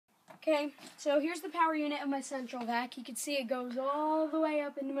Okay, so here's the power unit of my central vac. You can see it goes all the way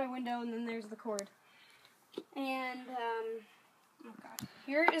up into my window, and then there's the cord. And, oh god.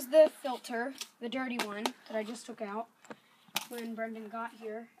 Here is the filter, the dirty one, that I just took out when Brendan got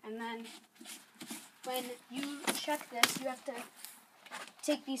here. And then, when you check this, you have to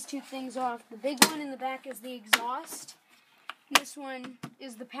take these two things off. The big one in the back is the exhaust. This one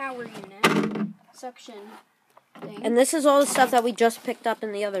is the power unit, suction thing. And this is all the stuff that we just picked up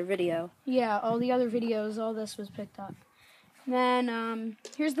in the other video. Yeah, all the other videos, all this was picked up. Then,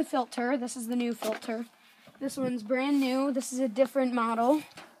 here's the filter. This is the new filter. This one's brand new. This is a different model.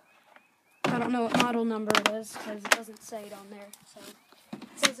 I don't know what model number it is, because it doesn't say it on there. So, it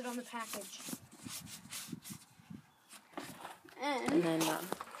says it on the package. And then,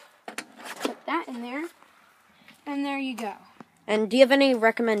 put that in there. And there you go. And do you have any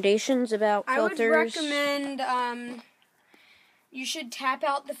recommendations about filters? I would recommend, you should tap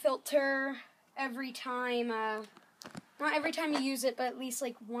out the filter every time, not every time you use it, but at least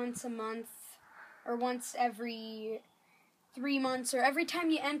like once a month, or once every 3 months, or every time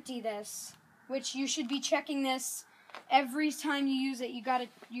you empty this, which you should be checking this every time you use it.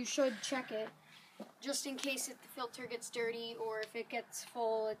 You should check it, just in case if the filter gets dirty, or if it gets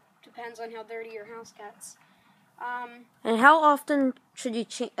full. It depends on how dirty your house gets. And how often should you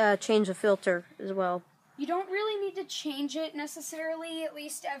change a filter as well? You don't really need to change it necessarily, at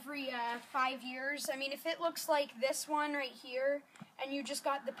least every 5 years. I mean, if it looks like this one right here, and you just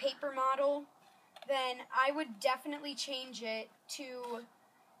got the paper model, then I would definitely change it to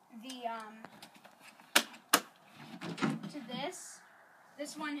the, to this.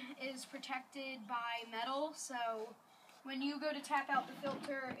 This one is protected by metal, so when you go to tap out the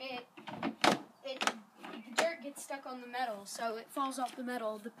filter, the dirt gets stuck on the metal, so it falls off the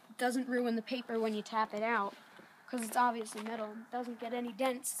metal. It doesn't ruin the paper when you tap it out, because it's obviously metal. It doesn't get any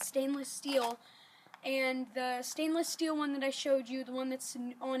dents. It's stainless steel. And the stainless steel one that I showed you, the one that's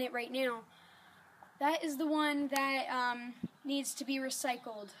on it right now, that is the one that needs to be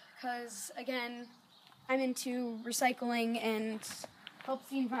recycled, because, again, I'm into recycling and helps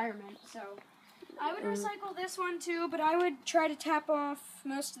the environment, so I would recycle this one too, but I would try to tap off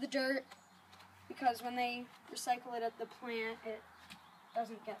most of the dirt, because when they recycle it at the plant, it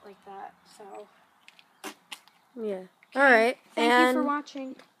doesn't get like that, so. Yeah. Alright. Thank you for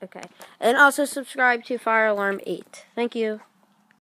watching. Okay. And also subscribe to Fire Alarm 8. Thank you.